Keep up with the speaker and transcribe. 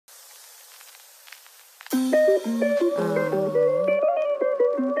I've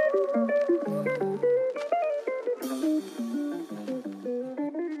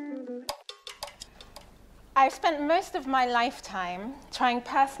spent most of my lifetime trying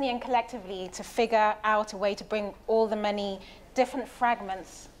personally and collectively to figure out a way to bring all the many different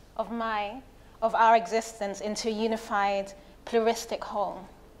fragments of our existence into a unified, pluralistic whole.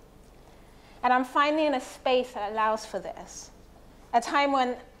 And I'm finally in a space that allows for this. A time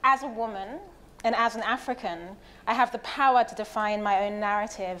when, as a woman and as an African, I have the power to define my own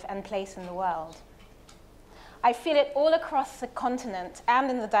narrative and place in the world. I feel it all across the continent and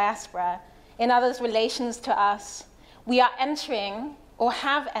in the diaspora, in others' relations to us. We are entering, or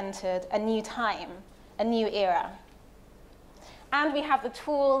have entered, a new time, a new era. And we have the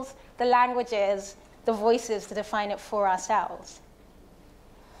tools, the languages, the voices to define it for ourselves.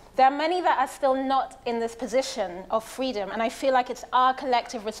 There are many that are still not in this position of freedom, and I feel like it's our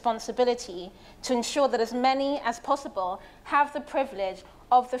collective responsibility to ensure that as many as possible have the privilege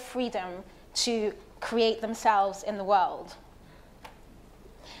of the freedom to create themselves in the world.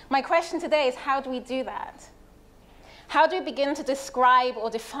 My question today is, how do we do that? How do we begin to describe or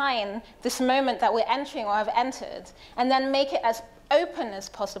define this moment that we're entering or have entered, and then make it as open as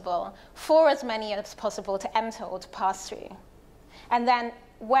possible for as many as possible to enter or to pass through? And then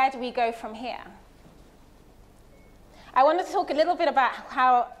where do we go from here? I want to talk a little bit about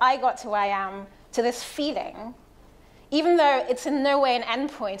how I got to where I am, to this feeling, even though it's in no way an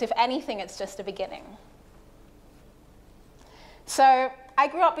endpoint. If anything, it's just a beginning. So I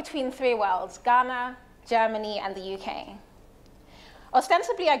grew up between three worlds: Ghana, Germany, and the UK.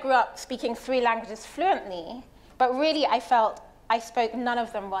 Ostensibly, I grew up speaking three languages fluently, but really I felt I spoke none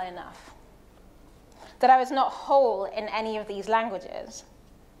of them well enough, that I was not whole in any of these languages.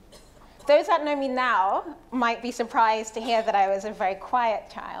 Those that know me now might be surprised to hear that I was a very quiet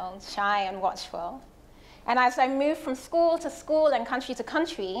child, shy and watchful. And as I moved from school to school and country to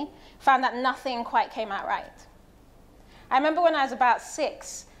country, found that nothing quite came out right. I remember when I was about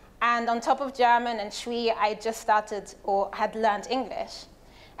 6, and on top of German and Shui, I just started or had learned English.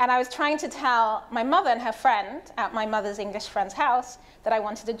 And I was trying to tell my mother and her friend at my mother's English friend's house that I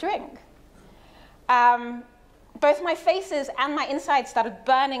wanted a drink. Both my faces and my insides started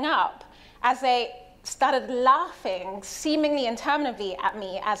burning up as they started laughing seemingly interminably at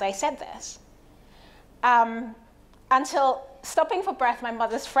me as I said this. Until, stopping for breath, my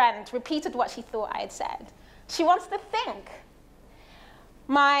mother's friend repeated what she thought I had said. She wants to think.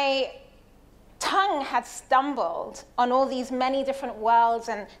 My tongue had stumbled on all these many different worlds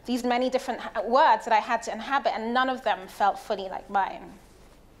and these many different words that I had to inhabit, and none of them felt fully like mine.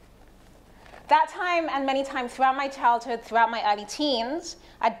 That time, and many times throughout my childhood, throughout my early teens,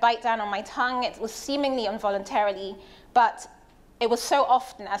 I'd bite down on my tongue. It was seemingly involuntarily, but it was so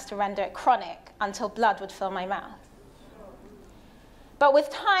often as to render it chronic until blood would fill my mouth. But with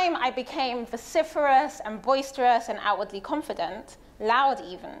time, I became vociferous and boisterous and outwardly confident, loud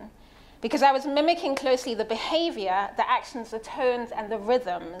even, because I was mimicking closely the behavior, the actions, the tones, and the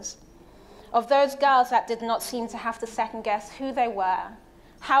rhythms of those girls that did not seem to have to second guess who they were,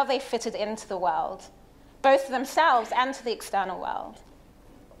 how they fitted into the world, both to themselves and to the external world,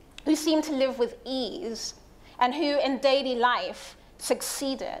 who seemed to live with ease, and who in daily life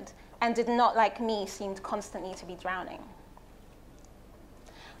succeeded and did not, like me, seemed constantly to be drowning.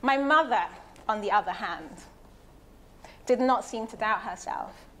 My mother, on the other hand, did not seem to doubt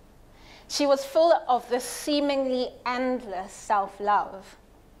herself. She was full of this seemingly endless self-love,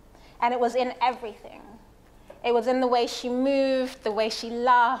 and it was in everything. It was in the way she moved, the way she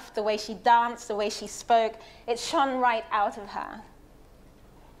laughed, the way she danced, the way she spoke. It shone right out of her.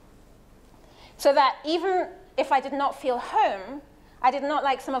 So that even if I did not feel home, I did not,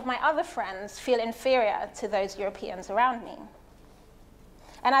 like some of my other friends, feel inferior to those Europeans around me.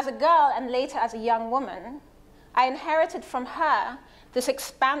 And as a girl, and later as a young woman, I inherited from her this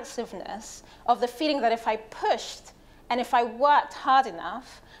expansiveness of the feeling that if I pushed and if I worked hard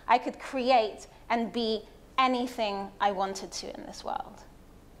enough, I could create and be anything I wanted to in this world.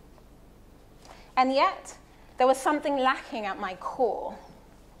 And yet, there was something lacking at my core.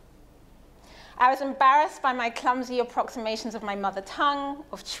 I was embarrassed by my clumsy approximations of my mother tongue,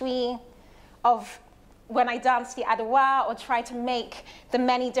 of Twi, of when I danced the Adowa or tried to make the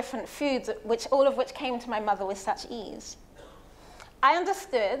many different foods, all of which came to my mother with such ease. I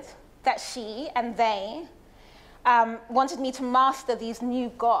understood that she and they wanted me to master these new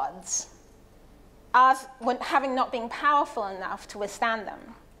gods, having not been powerful enough to withstand them.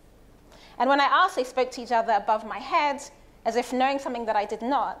 And when I asked, they spoke to each other above my head, as if knowing something that I did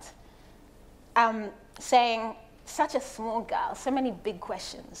not, saying, "Such a small girl, so many big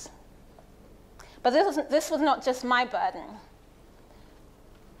questions." But this was not just my burden.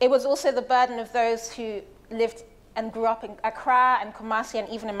 It was also the burden of those who lived and grew up in Accra and Kumasi and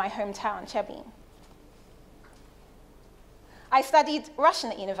even in my hometown, Chebi. I studied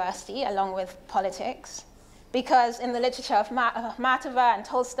Russian at university along with politics because in the literature of Matova and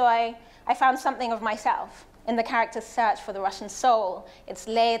Tolstoy, I found something of myself in the character's search for the Russian soul, its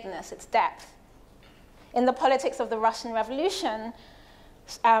layeredness, its depth. In the politics of the Russian Revolution,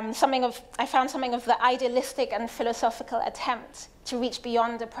 I found something of the idealistic and philosophical attempt to reach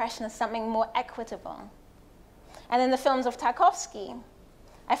beyond oppression as something more equitable. And in the films of Tarkovsky,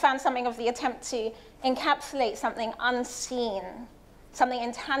 I found something of the attempt to encapsulate something unseen, something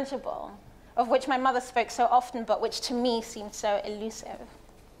intangible, of which my mother spoke so often, but which to me seemed so elusive.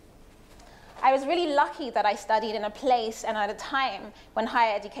 I was really lucky that I studied in a place and at a time when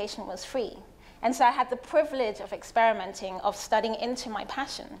higher education was free. And so I had the privilege of experimenting, of studying into my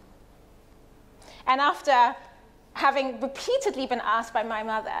passion. And after having repeatedly been asked by my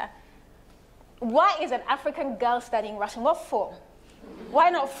mother, why is an African girl studying Russian? What for?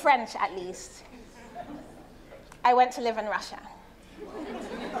 Why not French, at least? I went to live in Russia.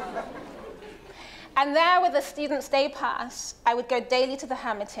 And there, with a student's day pass, I would go daily to the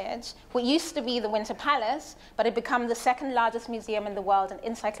Hermitage, what used to be the Winter Palace, but had become the second largest museum in the world, an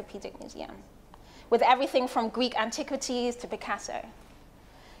encyclopedic museum, with everything from Greek antiquities to Picasso.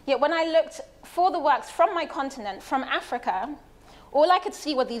 Yet when I looked for the works from my continent, from Africa, all I could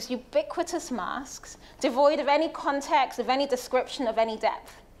see were these ubiquitous masks, devoid of any context, of any description, of any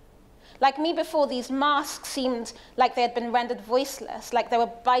depth. Like me before, these masks seemed like they had been rendered voiceless, like they were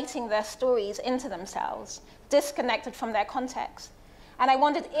biting their stories into themselves, disconnected from their context. And I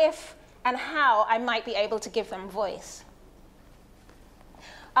wondered if and how I might be able to give them voice.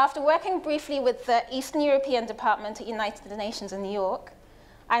 After working briefly with the Eastern European Department at United Nations in New York,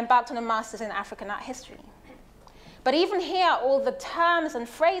 I embarked on a master's in African art history. But even here, all the terms and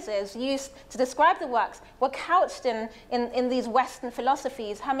phrases used to describe the works were couched in these Western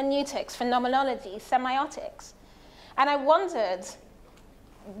philosophies, hermeneutics, phenomenology, semiotics. And I wondered,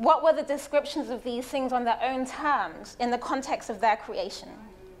 what were the descriptions of these things on their own terms in the context of their creation?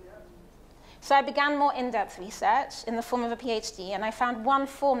 So I began more in-depth research in the form of a PhD, and I found one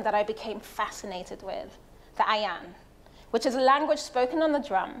form that I became fascinated with, the Ayan, which is a language spoken on the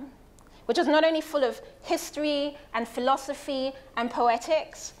drum, which was not only full of history and philosophy and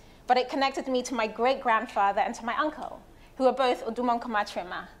poetics, but it connected me to my great-grandfather and to my uncle, who were both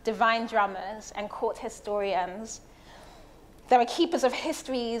Odumonkomatrema, divine drummers and court historians. They were keepers of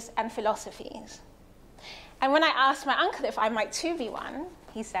histories and philosophies. And when I asked my uncle if I might too be one,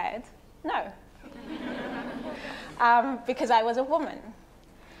 he said, no, because I was a woman.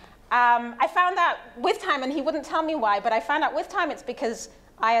 I found out with time, and he wouldn't tell me why, but I found out with time it's because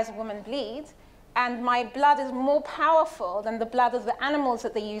I, as a woman, bleed, and my blood is more powerful than the blood of the animals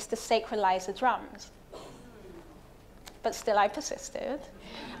that they used to sacralize the drums. But still, I persisted.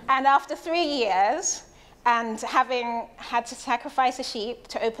 And after 3 years, and having had to sacrifice a sheep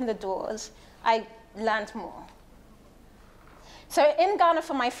to open the doors, I learned more. So in Ghana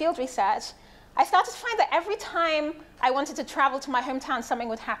for my field research, I started to find that every time I wanted to travel to my hometown, something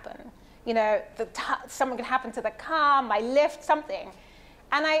would happen. You know, something could happen to the car, my lift, something.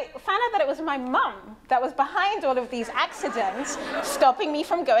 And I found out that it was my mum that was behind all of these accidents, stopping me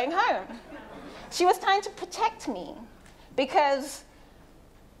from going home. She was trying to protect me because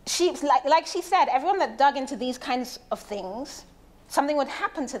like she said, everyone that dug into these kinds of things, something would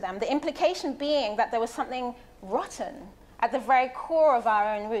happen to them. The implication being that there was something rotten at the very core of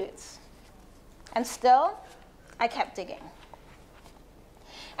our own roots. And still, I kept digging.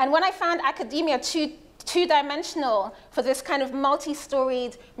 And when I found academia two-dimensional for this kind of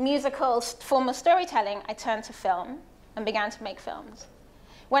multi-storied musical form of storytelling, I turned to film and began to make films.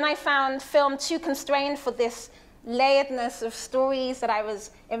 When I found film too constrained for this layeredness of stories that I was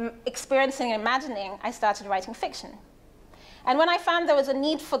experiencing and imagining, I started writing fiction. And when I found there was a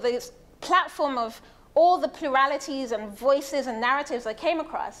need for this platform of all the pluralities and voices and narratives I came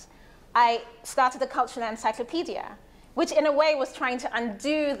across, I started a cultural encyclopedia, which in a way was trying to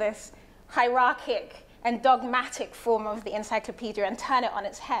undo this hierarchic and dogmatic form of the encyclopedia and turn it on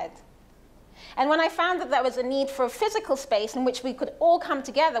its head. And when I found that there was a need for a physical space in which we could all come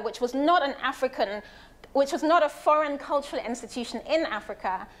together, which was not an African, which was not a foreign cultural institution in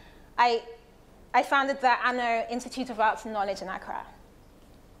Africa, I founded the Anno Institute of Arts and Knowledge in Accra.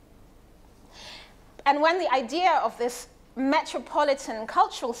 And when the idea of this metropolitan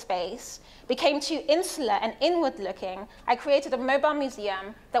cultural space became too insular and inward-looking, I created a mobile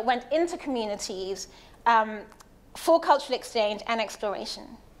museum that went into communities for cultural exchange and exploration.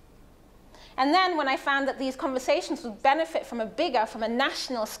 And then when I found that these conversations would benefit from a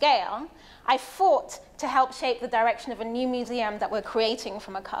national scale, I fought to help shape the direction of a new museum that we're creating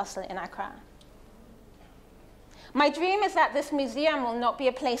from a castle in Accra. My dream is that this museum will not be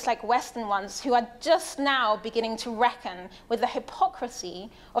a place like Western ones who are just now beginning to reckon with the hypocrisy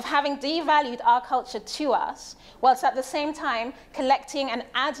of having devalued our culture to us, whilst at the same time collecting and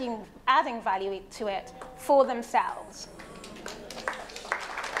adding value to it for themselves.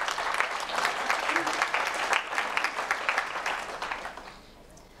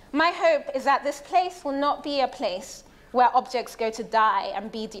 My hope is that this place will not be a place where objects go to die and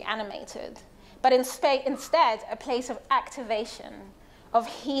be deanimated, but instead a place of activation, of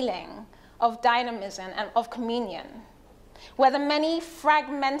healing, of dynamism, and of communion, where the many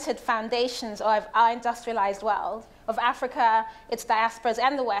fragmented foundations of our industrialized world, of Africa, its diasporas,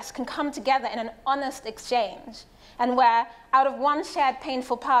 and the West, can come together in an honest exchange, and where, out of one shared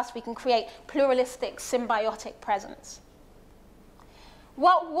painful past, we can create pluralistic, symbiotic presence.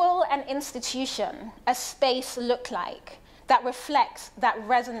 What will an institution, a space, look like that reflects, that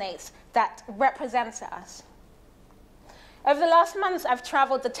resonates, that represents us? Over the last months, I've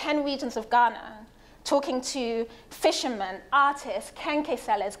traveled the 10 regions of Ghana, talking to fishermen, artists, kenke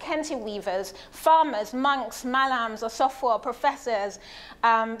sellers, kente weavers, farmers, monks, malams, osofo, professors,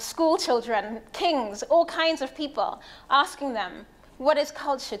 school children, kings, all kinds of people, asking them, what is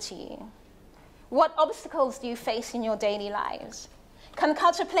culture to you? What obstacles do you face in your daily lives? Can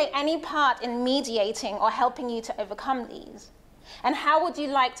culture play any part in mediating or helping you to overcome these? And how would you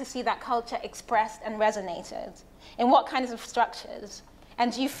like to see that culture expressed and resonated? In what kinds of structures?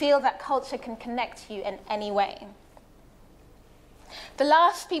 And do you feel that culture can connect you in any way? The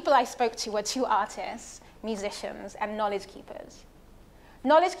last people I spoke to were 2 artists, musicians, and knowledge keepers.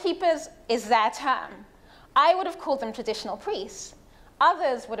 Knowledge keepers is their term. I would have called them traditional priests.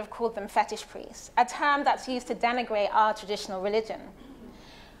 Others would have called them fetish priests, a term that's used to denigrate our traditional religion.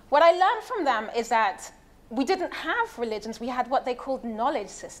 What I learned from them is that we didn't have religions, we had what they called knowledge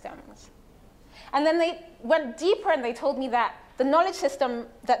systems. And then they went deeper and they told me that the knowledge system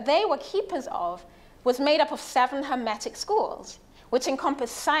that they were keepers of was made up of 7 hermetic schools, which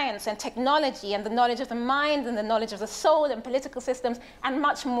encompass science and technology and the knowledge of the mind and the knowledge of the soul and political systems and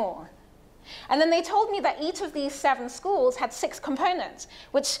much more. And then they told me that each of these 7 schools had 6 components,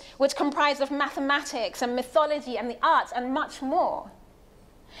 which comprised of mathematics and mythology and the arts and much more.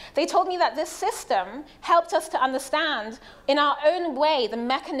 They told me that this system helped us to understand in our own way the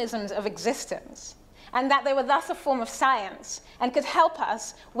mechanisms of existence, and that they were thus a form of science and could help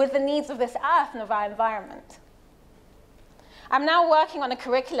us with the needs of this earth and of our environment. I'm now working on a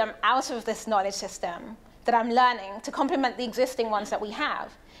curriculum out of this knowledge system that I'm learning to complement the existing ones that we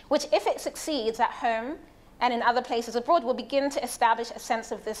have, which, if it succeeds at home and in other places abroad, will begin to establish a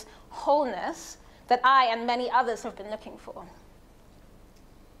sense of this wholeness that I and many others have been looking for.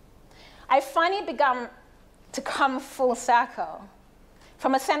 I've finally begun to come full circle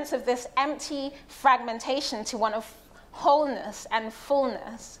from a sense of this empty fragmentation to one of wholeness and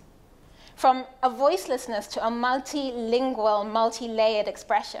fullness, from a voicelessness to a multilingual, multi-layered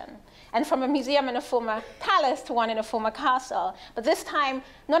expression, and from a museum in a former palace to one in a former castle, but this time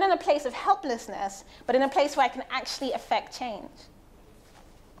not in a place of helplessness, but in a place where I can actually affect change.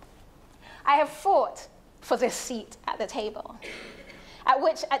 I have fought for this seat at the table, at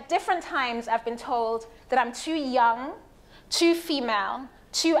which at different times I've been told that I'm too young, too female,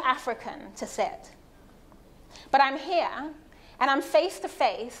 too African to sit. But I'm here, and I'm face to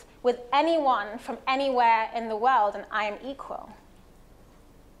face with anyone from anywhere in the world, and I am equal.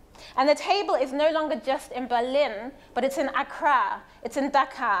 And the table is no longer just in Berlin, but it's in Accra, it's in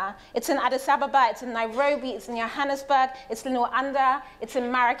Dakar, it's in Addis Ababa, it's in Nairobi, it's in Johannesburg, it's in Luanda, it's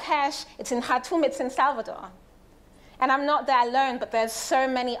in Marrakesh, it's in Khartoum, it's in Salvador. And I'm not there alone, but there's so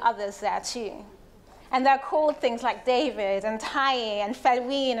many others there too. And they're called things like David and Taye and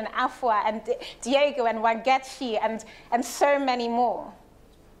Felwine and Afua and Diego and Wangechi and so many more.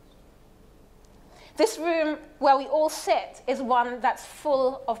 This room where we all sit is one that's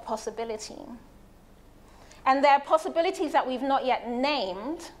full of possibility. And there are possibilities that we've not yet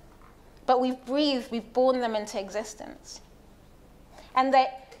named, but we've breathed, we've born them into existence. And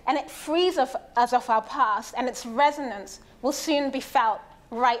it frees us of our past, and its resonance will soon be felt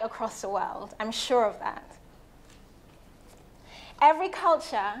right across the world. I'm sure of that. Every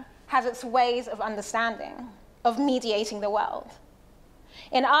culture has its ways of understanding, of mediating the world.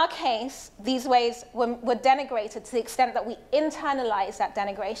 In our case, these ways were denigrated to the extent that we internalized that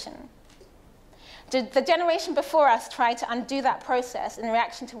denigration. The generation before us tried to undo that process in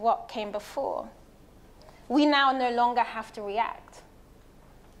reaction to what came before. We now no longer have to react.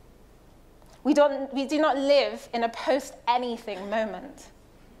 We do not live in a post-anything moment.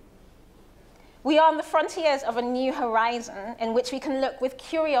 We are on the frontiers of a new horizon in which we can look with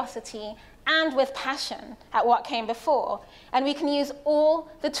curiosity and with passion at what came before, and we can use all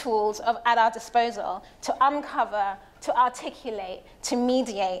the tools at our disposal to uncover, to articulate, to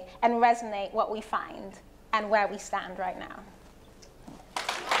mediate, and resonate what we find and where we stand right now.